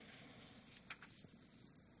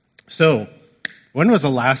So, when was the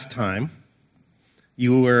last time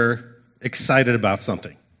you were excited about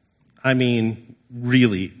something? I mean,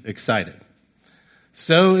 really excited.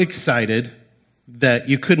 So excited that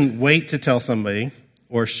you couldn't wait to tell somebody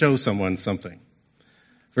or show someone something.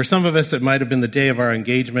 For some of us, it might have been the day of our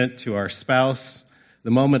engagement to our spouse,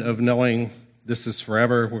 the moment of knowing this is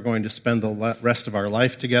forever, we're going to spend the rest of our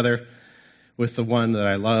life together with the one that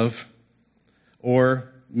I love. Or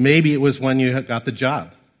maybe it was when you got the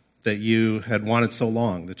job that you had wanted so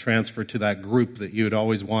long, the transfer to that group that you had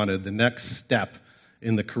always wanted, the next step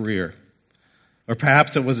in the career. Or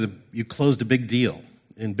perhaps it was you closed a big deal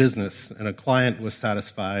in business and a client was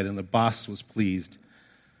satisfied and the boss was pleased.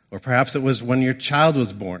 Or perhaps it was when your child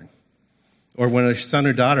was born, or when a son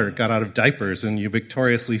or daughter got out of diapers and you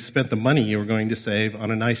victoriously spent the money you were going to save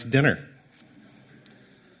on a nice dinner.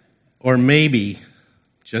 Or maybe,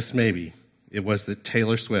 just maybe, it was that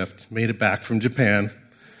Taylor Swift made it back from Japan,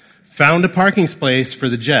 found a parking space for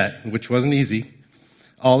the jet, which wasn't easy,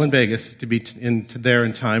 all in Vegas, to be there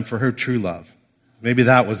in time for her true love. Maybe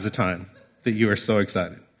that was the time that you were so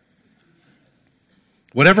excited.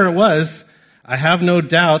 Whatever it was, I have no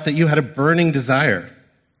doubt that you had a burning desire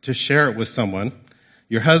to share it with someone,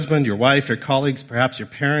 your husband, your wife, your colleagues, perhaps your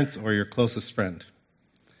parents, or your closest friend.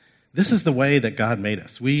 This is the way that God made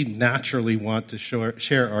us. We naturally want to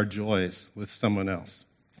share our joys with someone else.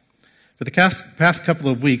 For the past couple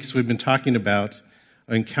of weeks, we've been talking about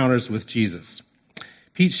encounters with Jesus.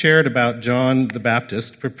 Pete shared about John the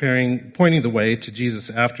Baptist pointing the way to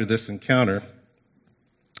Jesus after this encounter.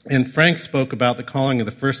 And Frank spoke about the calling of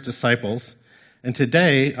the first disciples. And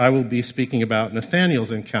today, I will be speaking about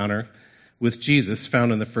Nathanael's encounter with Jesus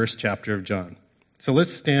found in the first chapter of John. So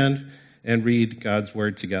let's stand and read God's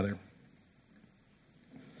word together.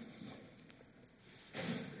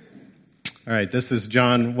 All right, this is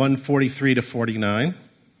John 1:43-49.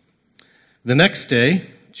 The next day,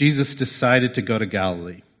 Jesus decided to go to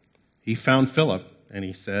Galilee. He found Philip, and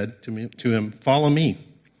he said to him, "Follow me."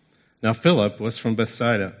 Now Philip was from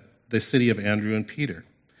Bethsaida, the city of Andrew and Peter.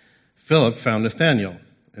 Philip found Nathanael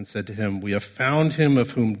and said to him, "We have found him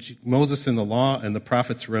of whom Moses in the law and the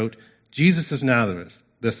prophets wrote, Jesus of Nazareth,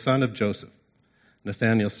 the son of Joseph."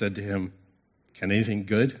 Nathanael said to him, "Can anything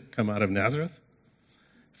good come out of Nazareth?"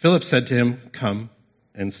 Philip said to him, "Come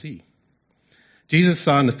and see." Jesus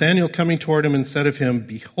saw Nathanael coming toward him and said of him,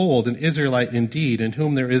 "Behold, an Israelite indeed, in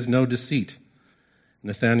whom there is no deceit."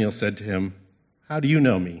 Nathanael said to him, "How do you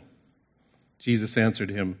know me?" Jesus answered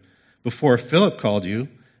him, "Before Philip called you,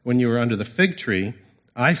 when you were under the fig tree,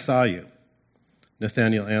 I saw you."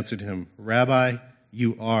 Nathanael answered him, "Rabbi,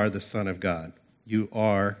 you are the Son of God. You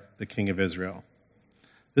are the King of Israel."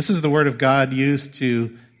 This is the word of God used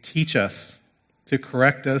to teach us, to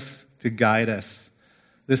correct us, to guide us.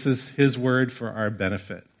 This is his word for our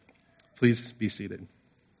benefit. Please be seated.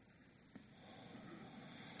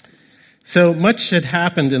 So much had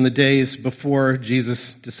happened in the days before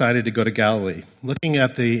Jesus decided to go to Galilee. Looking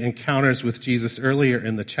at the encounters with Jesus earlier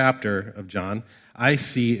in the chapter of John, I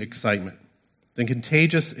see excitement, the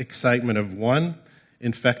contagious excitement of one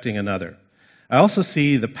infecting another. I also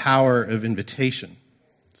see the power of invitation,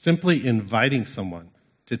 simply inviting someone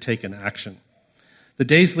to take an action. The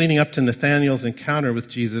days leading up to Nathanael's encounter with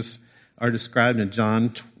Jesus are described in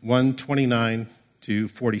John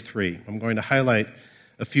 1:29-43. I'm going to highlight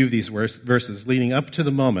a few of these verses leading up to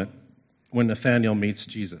the moment when Nathanael meets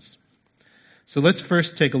Jesus. So let's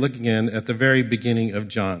first take a look again at the very beginning of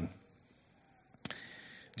John.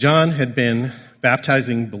 John had been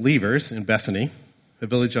baptizing believers in Bethany, a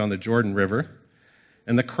village on the Jordan River,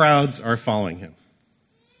 and the crowds are following him.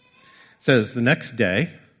 It says, the next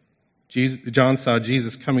day, John saw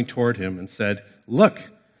Jesus coming toward him and said,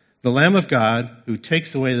 "Look, the Lamb of God who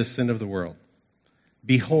takes away the sin of the world.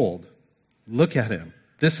 Behold, look at him.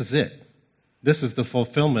 This is it. This is the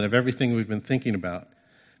fulfillment of everything we've been thinking about."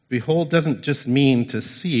 Behold doesn't just mean to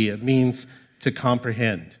see, it means to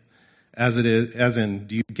comprehend. As in,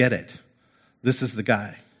 do you get it? This is the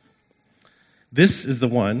guy. This is the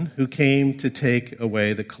one who came to take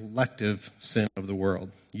away the collective sin of the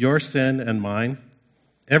world. Your sin and mine,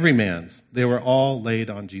 every man's, they were all laid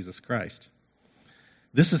on Jesus Christ.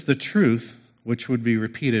 This is the truth which would be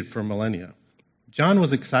repeated for millennia. John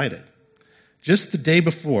was excited. Just the day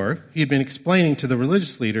before, he had been explaining to the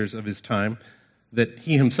religious leaders of his time that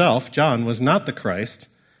he himself, John, was not the Christ,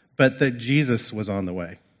 but that Jesus was on the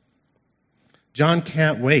way. John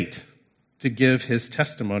can't wait to give his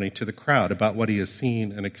testimony to the crowd about what he has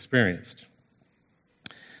seen and experienced.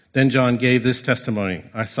 Then John gave this testimony: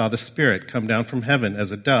 "I saw the Spirit come down from heaven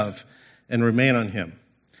as a dove and remain on him.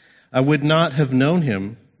 I would not have known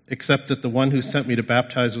him except that the one who sent me to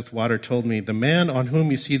baptize with water told me, the man on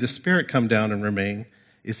whom you see the Spirit come down and remain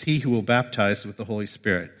is he who will baptize with the Holy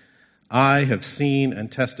Spirit. I have seen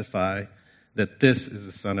and testify that this is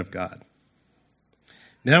the Son of God.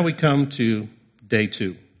 Now we come to day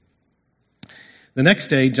 2. The next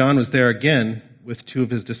day, John was there again with 2 of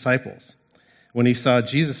his disciples. When he saw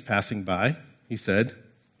Jesus passing by, he said,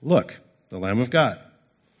 "Look, the Lamb of God."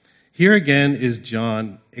 Here again is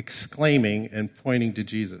John exclaiming and pointing to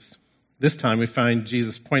Jesus. This time we find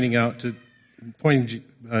John pointing out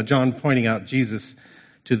Jesus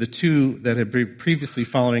to the 2 that had been previously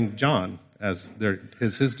following John as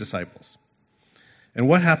his disciples. And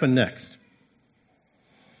what happened next?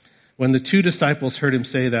 When the 2 disciples heard him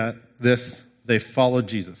say this, they followed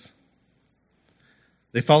Jesus.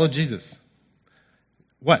 They followed Jesus.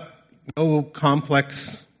 What? No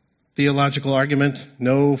complex theological argument,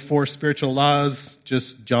 no 4 spiritual laws,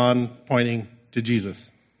 just John pointing to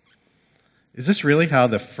Jesus. Is this really how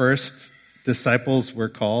the first disciples were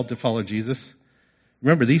called to follow Jesus?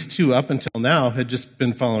 Remember, these 2 up until now had just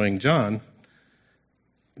been following John.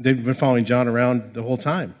 They've been following John around the whole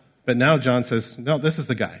time. But now John says, no, this is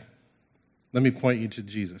the guy. Let me point you to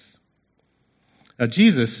Jesus. Now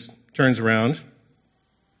Jesus turns around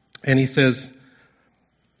and he says,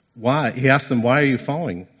 why? He asks them, why are you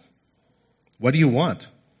following? What do you want?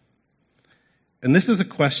 And this is a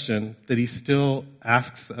question that he still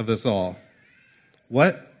asks of us all.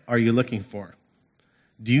 What are you looking for?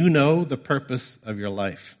 Do you know the purpose of your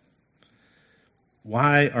life?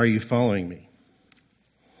 Why are you following me?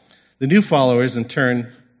 The new followers, in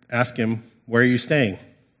turn, ask him, where are you staying?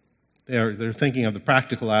 They're thinking of the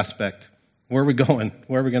practical aspect. Where are we going?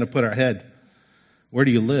 Where are we going to put our head? Where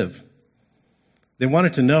do you live? They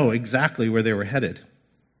wanted to know exactly where they were headed.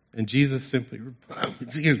 And Jesus simply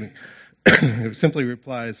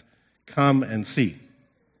replies, come and see.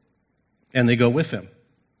 And they go with him.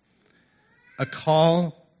 A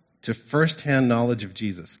call to firsthand knowledge of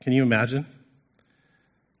Jesus. Can you imagine?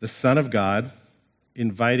 The Son of God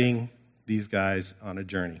inviting these guys on a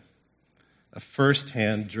journey. A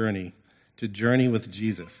firsthand journey to journey with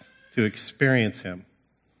Jesus, to experience him.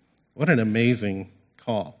 What an amazing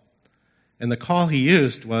call. And the call he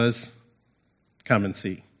used was, come and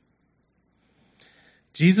see.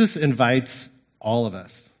 Jesus invites all of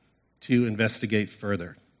us to investigate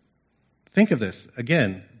further. Think of this,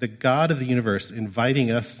 again, the God of the universe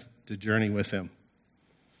inviting us to journey with him.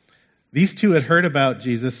 These 2 had heard about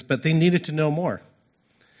Jesus, but they needed to know more.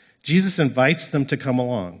 Jesus invites them to come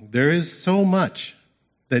along. There is so much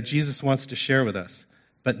that Jesus wants to share with us,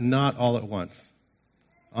 but not all at once,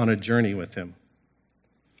 on a journey with him.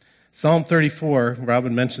 Psalm 34,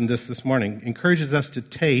 Robin mentioned this morning, encourages us to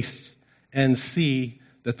taste and see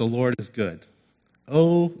that the Lord is good.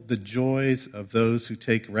 Oh, the joys of those who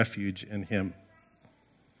take refuge in him.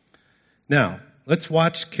 Now, let's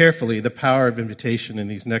watch carefully the power of invitation in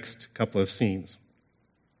these next couple of scenes.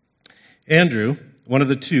 Andrew, one of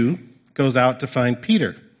the 2, goes out to find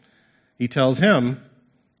Peter. He tells him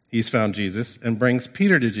he's found Jesus and brings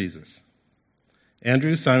Peter to Jesus.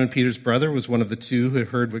 Andrew, Simon Peter's brother, was one of the 2 who had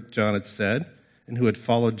heard what John had said and who had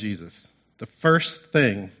followed Jesus. The first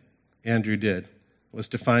thing Andrew did was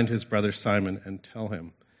to find his brother Simon and tell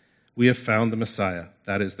him, we have found the Messiah,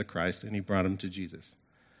 that is the Christ, and he brought him to Jesus.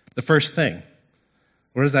 The first thing,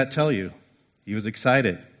 what does that tell you? He was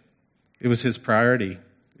excited. It was his priority.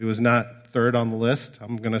 It was not third on the list.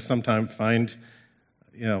 I'm going to sometime find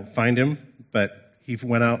him, but he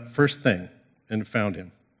went out first thing and found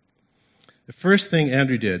him. The first thing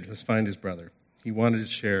Andrew did was find his brother. He wanted to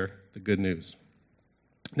share the good news.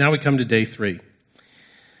 Now we come to day 3.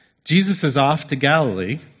 Jesus is off to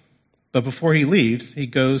Galilee, but before he leaves, he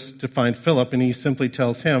goes to find Philip, and he simply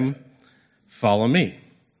tells him, follow me,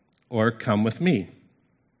 or come with me.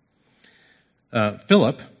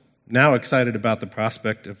 Philip, now excited about the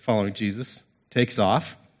prospect of following Jesus, takes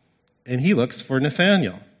off, and he looks for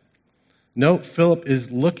Nathanael. Note, Philip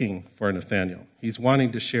is looking for Nathanael. He's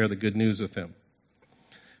wanting to share the good news with him.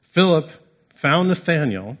 Philip found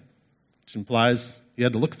Nathanael, which implies he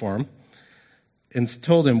had to look for him, and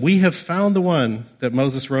told him, we have found the one that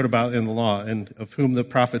Moses wrote about in the law and of whom the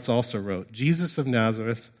prophets also wrote, Jesus of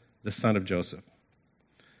Nazareth, the son of Joseph.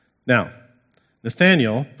 Now,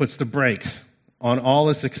 Nathanael puts the brakes on all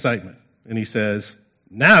this excitement, and he says,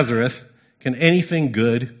 Nazareth, can anything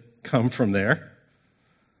good come from there?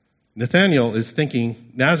 Nathanael is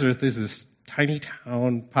thinking, Nazareth is this tiny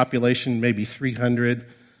town, population maybe 300.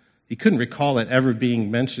 He couldn't recall it ever being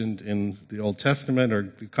mentioned in the Old Testament or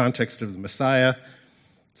the context of the Messiah.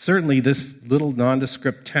 Certainly this little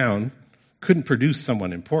nondescript town couldn't produce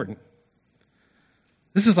someone important.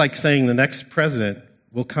 This is like saying the next president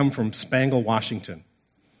will come from Spangle, Washington.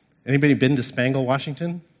 Anybody been to Spangle,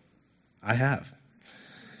 Washington? I have.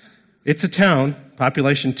 It's a town,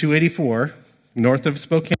 population 284, north of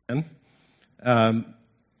Spokane.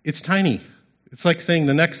 It's tiny. It's like saying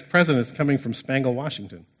the next president is coming from Spangle,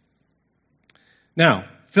 Washington. Now,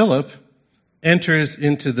 Philip enters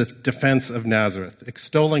into the defense of Nazareth,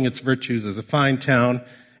 extolling its virtues as a fine town,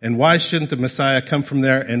 and why shouldn't the Messiah come from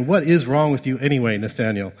there? And what is wrong with you anyway,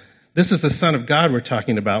 Nathanael? This is the Son of God we're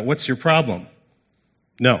talking about. What's your problem?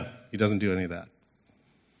 No, he doesn't do any of that.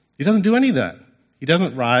 He doesn't do any of that. He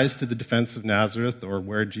doesn't rise to the defense of Nazareth or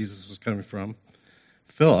where Jesus was coming from.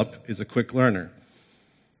 Philip is a quick learner.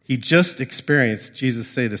 He just experienced Jesus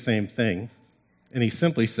say the same thing, and he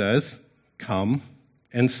simply says, "Come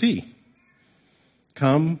and see.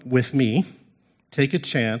 Come with me, take a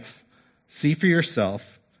chance, see for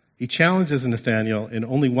yourself." He challenges Nathanael in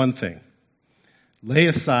only one thing. Lay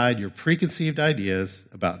aside your preconceived ideas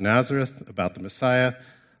about Nazareth, about the Messiah,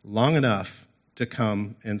 long enough to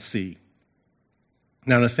come and see.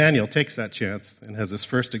 Now, Nathanael takes that chance and has his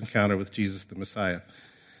first encounter with Jesus, the Messiah.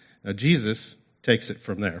 Now, Jesus takes it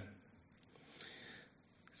from there.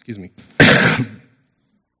 Excuse me.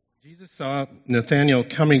 Jesus saw Nathanael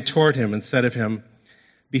coming toward him and said of him,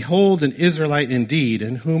 "Behold, an Israelite indeed,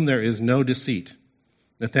 in whom there is no deceit."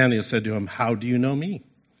 Nathanael said to him, "How do you know me?"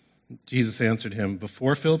 Jesus answered him,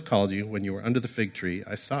 "Before Philip called you, when you were under the fig tree,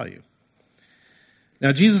 I saw you."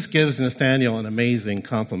 Now, Jesus gives Nathanael an amazing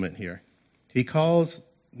compliment here. He calls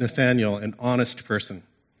Nathanael an honest person.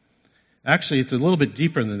 Actually, it's a little bit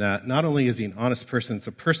deeper than that. Not only is he an honest person, it's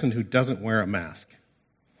a person who doesn't wear a mask.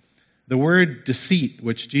 The word deceit,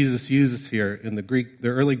 which Jesus uses here in the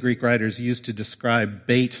early Greek writers used to describe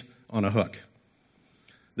bait on a hook.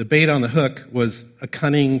 The bait on the hook was a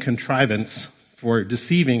cunning contrivance for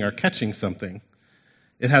deceiving or catching something.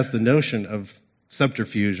 It has the notion of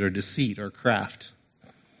subterfuge or deceit or craft.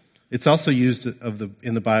 It's also used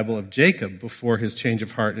in the Bible of Jacob before his change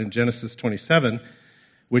of heart in Genesis 27,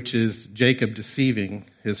 which is Jacob deceiving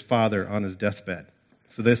his father on his deathbed.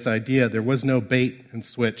 So this idea, there was no bait and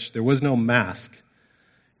switch, there was no mask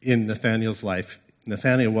in Nathanael's life.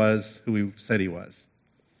 Nathanael was who he said he was.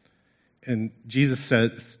 And Jesus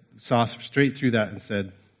saw straight through that and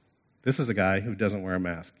said, this is a guy who doesn't wear a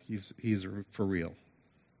mask. He's for real.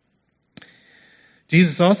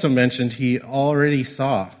 Jesus also mentioned he already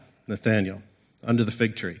saw Nathanael under the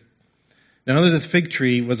fig tree. Now, under the fig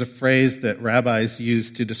tree was a phrase that rabbis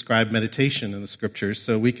used to describe meditation in the scriptures,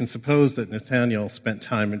 so we can suppose that Nathanael spent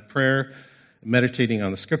time in prayer, meditating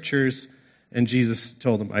on the scriptures, and Jesus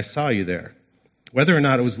told him, "I saw you there." Whether or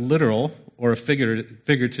not it was literal or a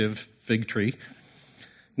figurative fig tree,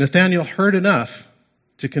 Nathanael heard enough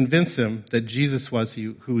to convince him that Jesus was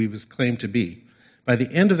who he was claimed to be. By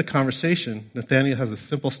the end of the conversation, Nathanael has a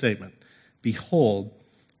simple statement: "Behold,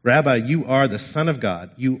 Rabbi, you are the Son of God.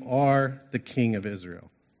 You are the King of Israel."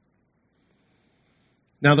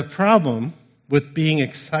 Now, the problem with being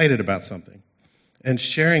excited about something and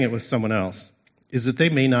sharing it with someone else is that they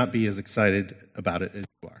may not be as excited about it as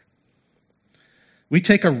you are. We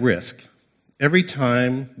take a risk every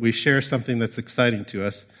time we share something that's exciting to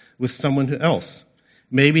us with someone else.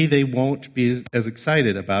 Maybe they won't be as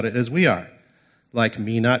excited about it as we are, like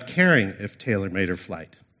me not caring if Taylor made her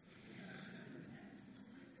flight.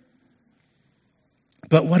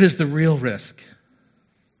 But what is the real risk?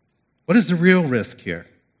 What is the real risk here?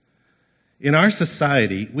 In our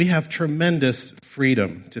society, we have tremendous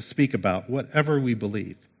freedom to speak about whatever we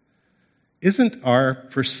believe. Isn't our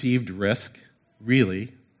perceived risk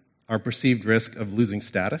really our perceived risk of losing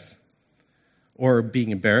status or being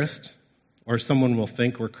embarrassed or someone will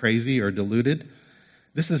think we're crazy or deluded?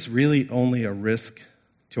 This is really only a risk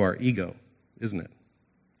to our ego, isn't it?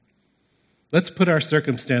 Let's put our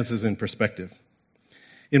circumstances in perspective.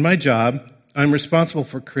 In my job, I'm responsible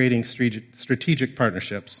for creating strategic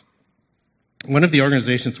partnerships. One of the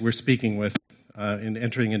organizations we're speaking with and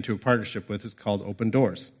entering into a partnership with is called Open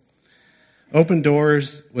Doors. Open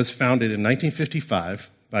Doors was founded in 1955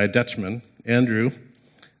 by a Dutchman, Andrew,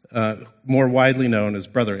 more widely known as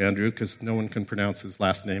Brother Andrew, because no one can pronounce his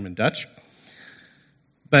last name in Dutch.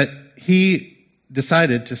 But he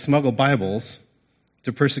decided to smuggle Bibles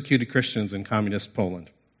to persecuted Christians in communist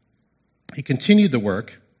Poland. He continued the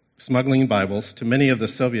work, smuggling Bibles to many of the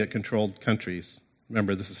Soviet-controlled countries.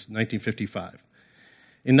 Remember, this is 1955.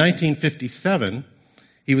 In 1957,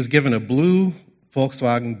 he was given a blue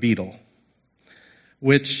Volkswagen Beetle,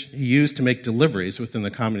 which he used to make deliveries within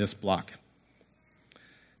the communist bloc.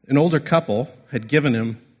 An older couple had given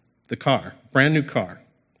him the car, brand new car,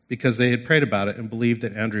 because they had prayed about it and believed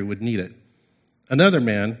that Andrew would need it. Another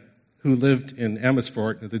man who lived in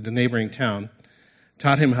Amersfoort, the neighboring town,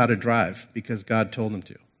 taught him how to drive because God told him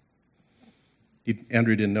to.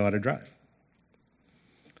 Andrew didn't know how to drive.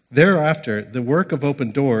 Thereafter, the work of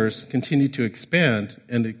Open Doors continued to expand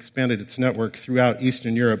and expanded its network throughout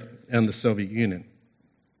Eastern Europe and the Soviet Union.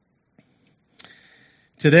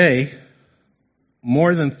 Today,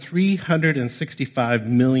 more than 365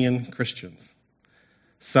 million Christians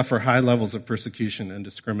suffer high levels of persecution and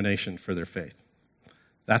discrimination for their faith.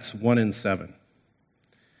 That's 1 in 7.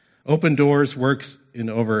 Open Doors works in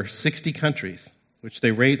over 60 countries, which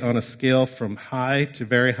they rate on a scale from high to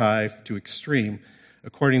very high to extreme,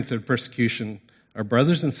 according to the persecution our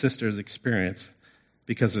brothers and sisters experience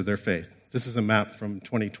because of their faith. This is a map from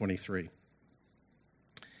 2023.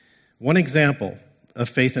 One example of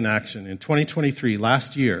faith in action. In 2023,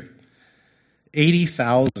 last year,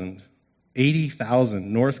 80,000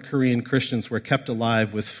 North Korean Christians were kept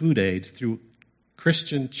alive with food aid through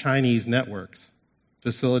Christian Chinese networks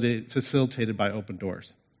facilitated by Open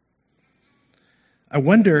Doors. I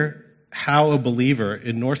wonder how a believer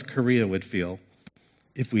in North Korea would feel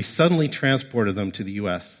if we suddenly transported them to the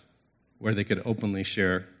U.S., where they could openly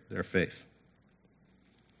share their faith.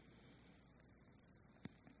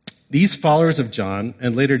 These followers of John,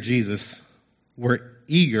 and later Jesus, were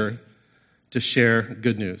eager to share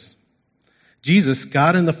good news. Jesus,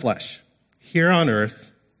 God in the flesh, here on earth,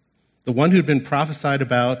 the one who'd been prophesied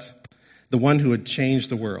about, the one who had changed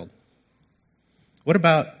the world. What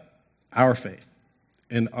about our faith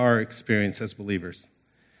and our experience as believers?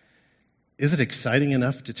 Is it exciting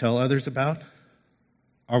enough to tell others about?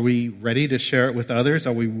 Are we ready to share it with others?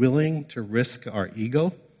 Are we willing to risk our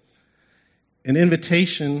ego? An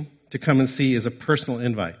invitation to come and see is a personal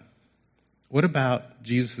invite. What about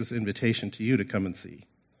Jesus' invitation to you to come and see?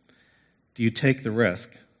 Do you take the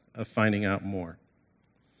risk of finding out more?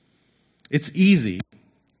 It's easy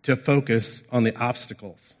to focus on the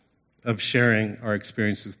obstacles of sharing our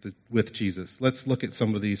experiences with Jesus. Let's look at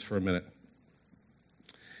some of these for a minute.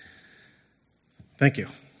 Thank you.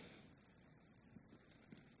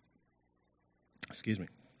 Excuse me.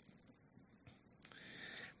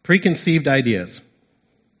 Preconceived ideas.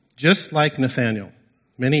 Just like Nathaniel,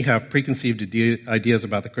 many have preconceived ideas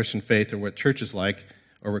about the Christian faith or what church is like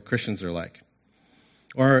or what Christians are like.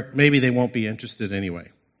 Or maybe they won't be interested anyway.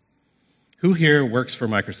 Who here works for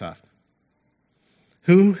Microsoft?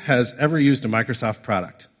 Who has ever used a Microsoft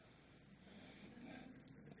product?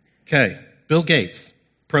 Okay, Bill Gates,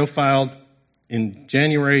 profiled in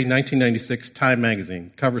January 1996 Time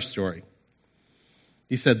magazine, cover story.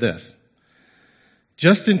 He said this: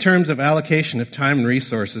 just in terms of allocation of time and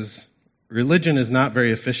resources, religion is not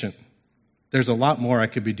very efficient. There's a lot more I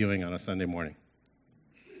could be doing on a Sunday morning.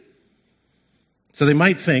 So they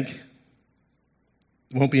might think,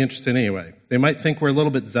 won't be interested anyway. They might think we're a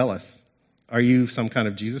little bit zealous. Are you some kind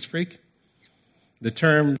of Jesus freak? The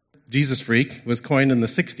term Jesus freak was coined in the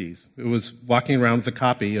 60s. It was walking around with a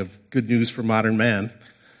copy of Good News for Modern Man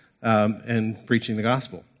and preaching the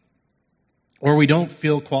gospel. Or we don't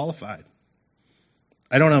feel qualified.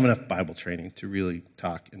 I don't have enough Bible training to really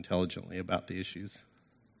talk intelligently about the issues.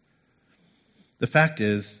 The fact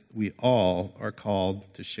is, we all are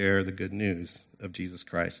called to share the good news of Jesus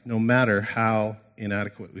Christ, no matter how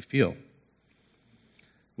inadequate we feel.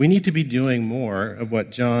 We need to be doing more of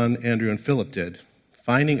what John, Andrew, and Philip did,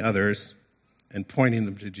 finding others and pointing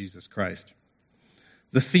them to Jesus Christ.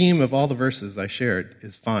 The theme of all the verses I shared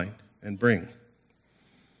is find and bring.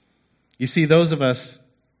 You see, those of us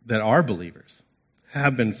that are believers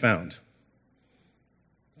have been found.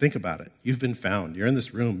 Think about it. You've been found. You're in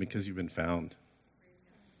this room because you've been found.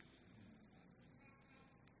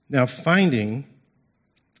 Now, finding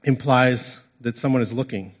implies that someone is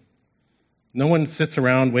looking. No one sits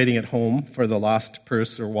around waiting at home for the lost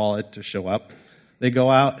purse or wallet to show up. They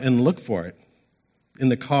go out and look for it. In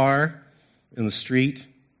the car, in the street,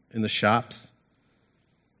 in the shops.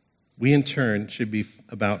 We, in turn, should be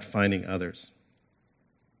about finding others.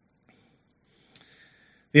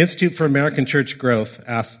 The Institute for American Church Growth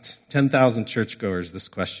asked 10,000 churchgoers this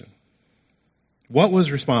question: what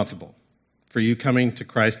was responsible for you coming to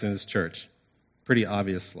Christ and His church? Pretty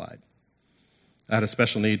obvious slide. I had a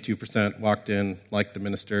special need, 2%, walked in, liked the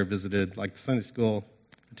minister, visited, liked the Sunday school,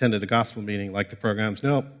 attended a gospel meeting, liked the programs.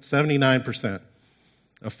 No, 79%.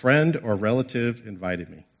 A friend or relative invited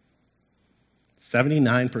me.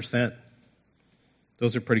 79%.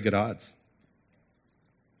 Those are pretty good odds.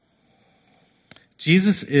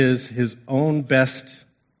 Jesus is His own best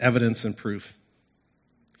evidence and proof.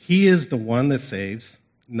 He is the one that saves,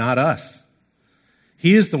 not us.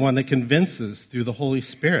 He is the one that convinces through the Holy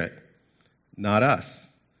Spirit, not us.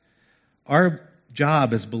 Our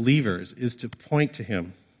job as believers is to point to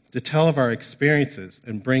him, to tell of our experiences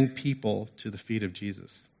and bring people to the feet of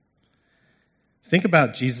Jesus. Think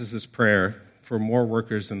about Jesus' prayer for more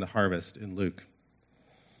workers in the harvest in Luke.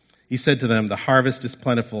 He said to them, "The harvest is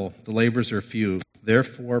plentiful, the laborers are few.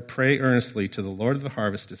 Therefore, pray earnestly to the Lord of the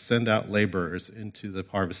harvest to send out laborers into the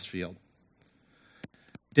harvest field."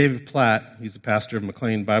 David Platt, he's a pastor of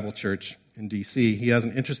McLean Bible Church in D.C., he has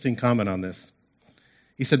an interesting comment on this.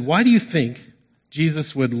 He said, "Why do you think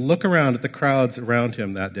Jesus would look around at the crowds around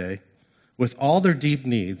him that day with all their deep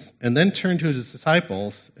needs and then turn to his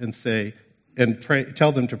disciples and say,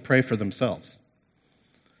 tell them to pray for themselves?"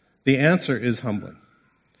 The answer is humbling.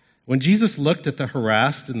 When Jesus looked at the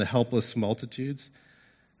harassed and the helpless multitudes,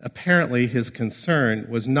 apparently his concern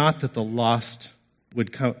was not that the lost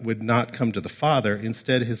would not come to the Father.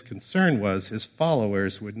 Instead, his concern was his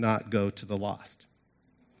followers would not go to the lost.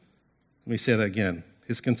 Let me say that again.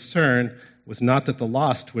 His concern was not that the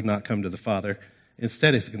lost would not come to the Father.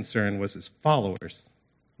 Instead, his concern was his followers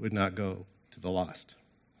would not go to the lost.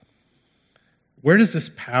 Where does this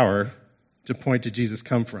power to point to Jesus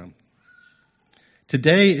come from?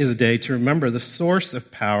 Today is a day to remember the source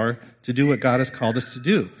of power to do what God has called us to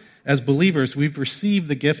do. As believers, we've received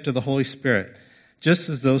the gift of the Holy Spirit, just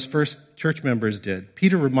as those first church members did.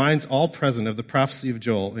 Peter reminds all present of the prophecy of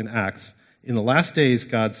Joel in Acts. In the last days,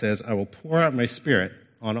 God says, "I will pour out my Spirit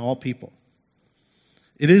on all people."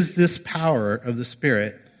 It is this power of the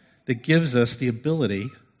Spirit that gives us the ability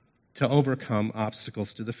to overcome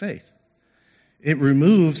obstacles to the faith. It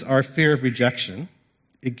removes our fear of rejection.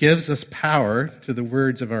 It gives us power to the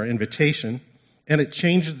words of our invitation, and it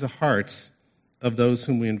changes the hearts of those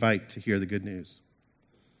whom we invite to hear the good news.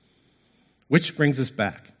 Which brings us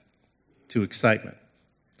back to excitement.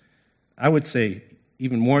 I would say,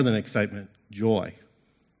 even more than excitement, joy.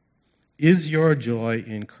 Is your joy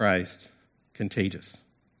in Christ contagious?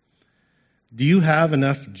 Do you have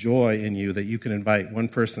enough joy in you that you can invite one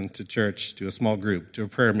person to church, to a small group, to a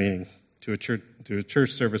prayer meeting, to a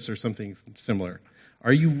church service or something similar?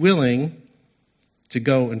 Are you willing to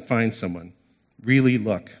go and find someone? Really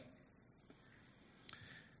look.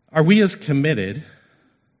 Are we as committed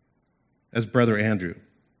as Brother Andrew,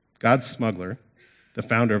 God's smuggler, the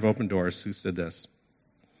founder of Open Doors, who said this?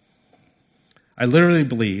 "I literally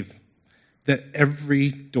believe that every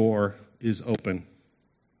door is open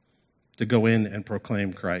to go in and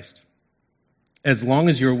proclaim Christ, as long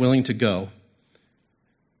as you're willing to go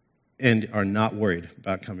and are not worried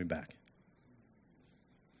about coming back."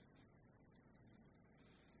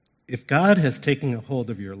 If God has taken a hold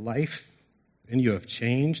of your life and you have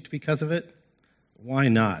changed because of it, why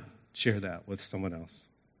not share that with someone else?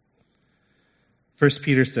 1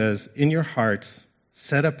 Peter says, "In your hearts,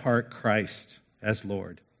 set apart Christ as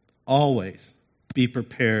Lord. Always be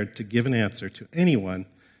prepared to give an answer to anyone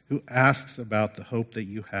who asks about the hope that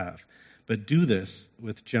you have, but do this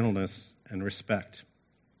with gentleness and respect."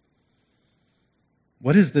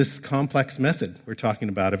 What is this complex method we're talking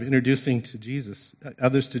about of introducing to Jesus,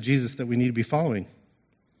 others to Jesus that we need to be following?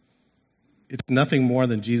 It's nothing more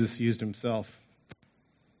than Jesus used himself.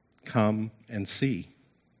 Come and see.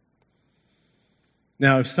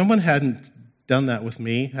 Now, if someone hadn't done that with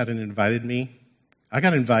me, hadn't invited me, I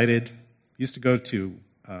got invited, used to go to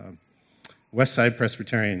Westside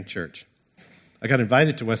Presbyterian Church. I got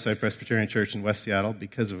invited to Westside Presbyterian Church in West Seattle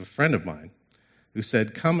because of a friend of mine who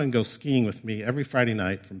said, "Come and go skiing with me every Friday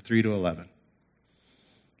night from 3 to 11.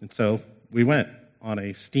 And so we went on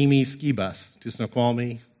a steamy ski bus to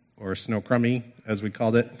Snoqualmie, or Snoqualmie, as we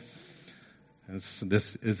called it.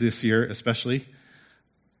 This year especially.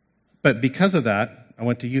 But because of that, I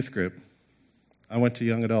went to youth group. I went to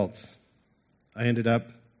young adults. I ended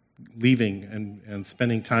up leaving and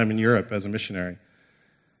spending time in Europe as a missionary.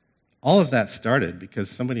 All of that started because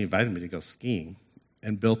somebody invited me to go skiing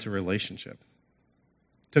and built a relationship.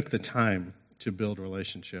 Took the time to build a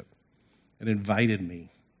relationship and invited me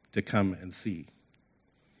to come and see.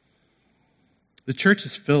 The church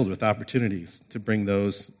is filled with opportunities to bring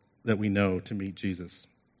those that we know to meet Jesus.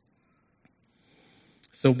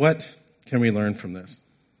 So what can we learn from this?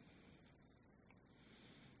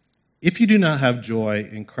 If you do not have joy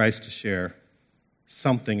in Christ to share,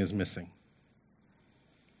 something is missing.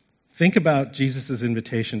 Think about Jesus'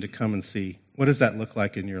 invitation to come and see. What does that look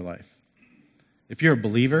like in your life? If you're a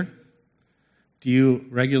believer, do you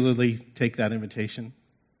regularly take that invitation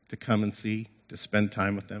to come and see, to spend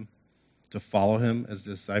time with them, to follow him as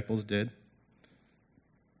the disciples did?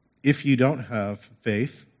 If you don't have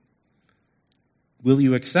faith, will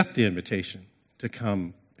you accept the invitation to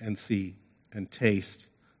come and see and taste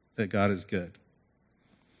that God is good?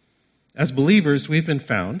 As believers, we've been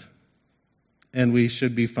found, and we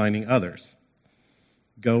should be finding others.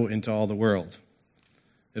 Go into all the world.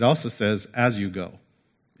 It also says, as you go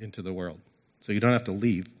into the world. So you don't have to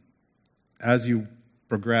leave. As you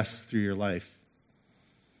progress through your life,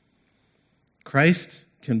 Christ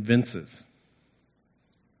convinces.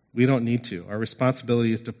 We don't need to. Our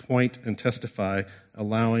responsibility is to point and testify,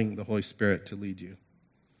 allowing the Holy Spirit to lead you.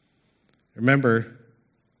 Remember,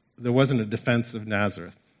 there wasn't a defense of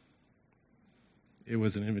Nazareth. It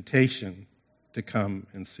was an invitation to come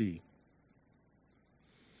and see.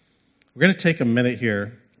 We're going to take a minute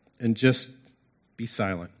here and just be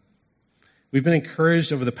silent. We've been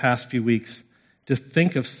encouraged over the past few weeks to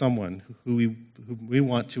think of someone who we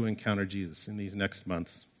want to encounter Jesus in these next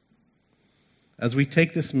months. As we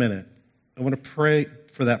take this minute, I want to pray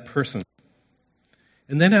for that person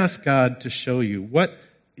and then ask God to show you what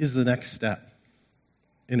is the next step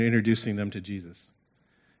in introducing them to Jesus.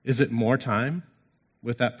 Is it more time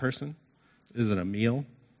with that person? Is it a meal?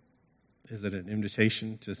 Is it an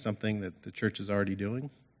invitation to something that the church is already doing?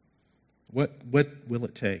 What will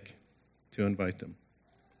it take to invite them?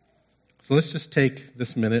 So let's just take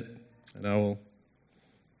this minute, and I will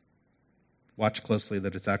watch closely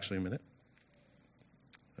that it's actually a minute.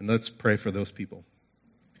 And let's pray for those people.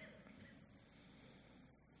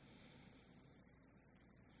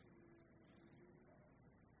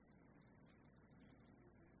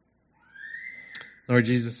 Lord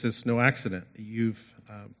Jesus, it's no accident that you've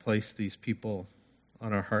placed these people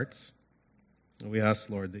on our hearts. And we ask,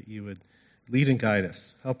 Lord, that you would lead and guide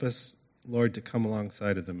us. Help us, Lord, to come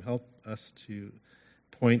alongside of them. Help us to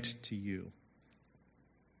point to you.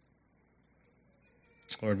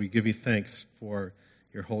 Lord, we give you thanks for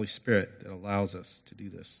your Holy Spirit that allows us to do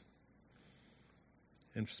this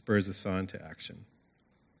and spurs us on to action.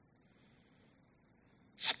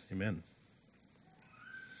 Amen.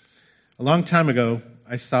 A long time ago,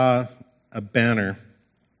 I saw a banner,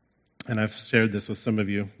 and I've shared this with some of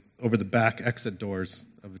you, over the back exit doors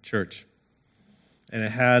of a church. And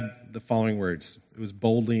it had the following words. It was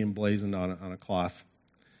boldly emblazoned on a cloth.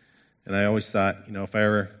 And I always thought, if I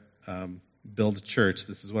ever build a church,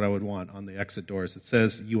 this is what I would want on the exit doors. It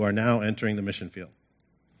says, "You are now entering the mission field."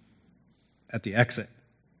 At the exit,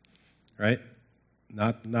 right?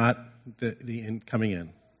 Not the coming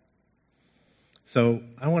in. So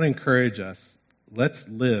I want to encourage us, let's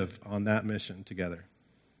live on that mission together.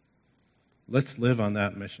 Let's live on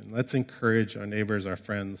that mission. Let's encourage our neighbors, our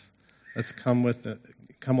friends. Let's come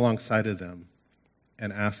alongside of them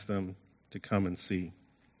and ask them to come and see.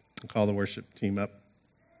 I'll call the worship team up.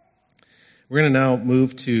 We're going to now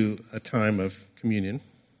move to a time of communion.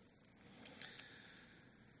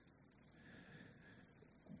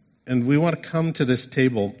 And we want to come to this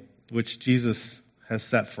table which Jesus has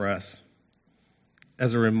set for us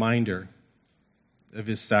as a reminder of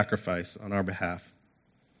his sacrifice on our behalf,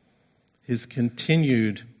 his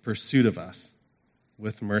continued pursuit of us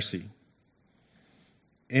with mercy,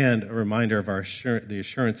 and a reminder of the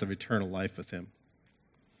assurance of eternal life with him.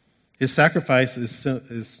 His sacrifice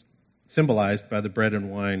is symbolized by the bread and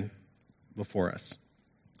wine before us.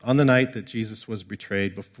 On the night that Jesus was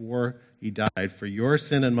betrayed, before he died for your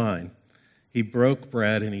sin and mine, he broke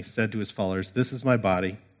bread and he said to his followers, "This is my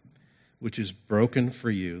body, which is broken for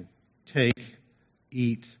you. Take,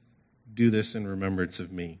 eat, do this in remembrance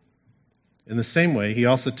of me." In the same way, he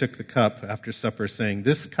also took the cup after supper, saying,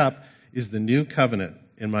 "This cup is the new covenant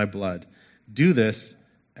in my blood. Do this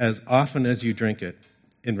as often as you drink it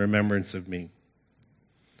in remembrance of me."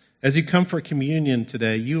 As you come for communion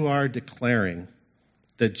today, you are declaring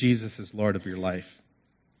that Jesus is Lord of your life.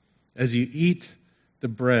 As you eat the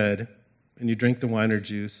bread and you drink the wine or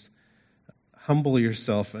juice, humble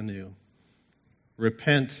yourself anew.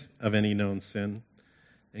 Repent of any known sin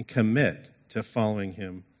and commit to following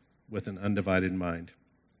him with an undivided mind.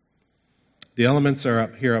 The elements are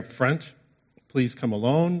up here up front. Please come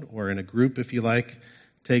alone or in a group if you like.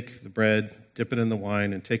 Take the bread, dip it in the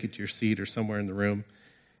wine, and take it to your seat or somewhere in the room.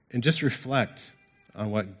 And just reflect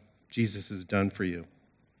on what Jesus has done for you.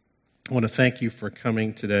 I want to thank you for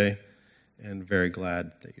coming today and very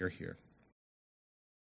glad that you're here.